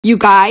You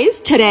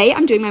guys, today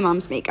I'm doing my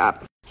mom's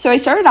makeup. So I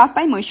started off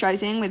by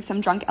moisturizing with some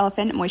Drunk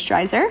Elephant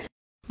moisturizer.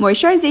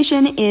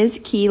 Moisturization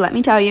is key, let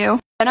me tell you.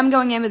 Then I'm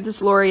going in with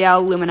this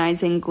L'Oreal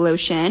Luminizing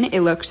Glotion. It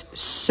looks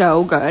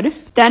so good.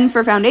 Then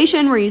for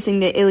foundation, we're using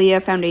the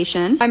Ilia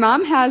foundation. My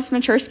mom has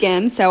mature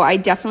skin, so I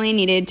definitely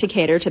needed to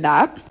cater to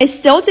that. I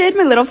still did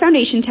my little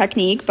foundation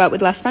technique, but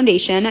with less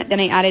foundation. Then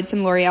I added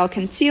some L'Oreal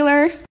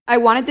concealer. I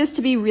wanted this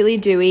to be really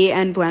dewy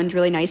and blend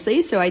really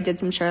nicely, so I did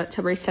some Charlotte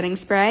Tilbury setting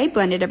spray,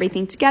 blended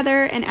everything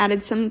together, and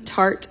added some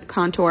Tarte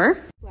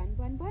contour. Blend,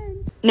 blend,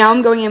 blend. Now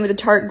I'm going in with the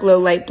Tarte Glow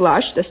Light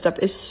Blush. This stuff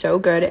is so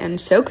good and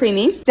so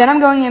creamy. Then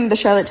I'm going in with the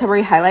Charlotte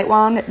Tilbury Highlight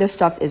Wand. This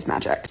stuff is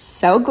magic.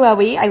 So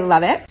glowy, I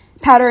love it.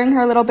 Powdering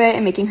her a little bit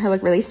and making her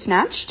look really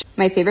snatched.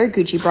 My favorite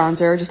Gucci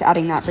bronzer, just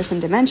adding that for some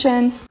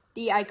dimension.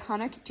 The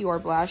iconic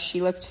Dior blush,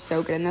 she looked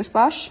so good in this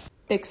blush.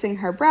 Fixing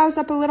her brows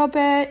up a little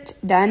bit.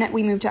 Then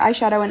we moved to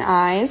eyeshadow and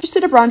eyes. Just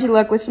did a bronzy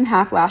look with some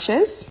half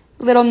lashes.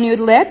 Little nude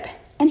lip.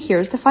 And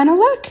here's the final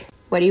look.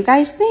 What do you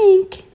guys think?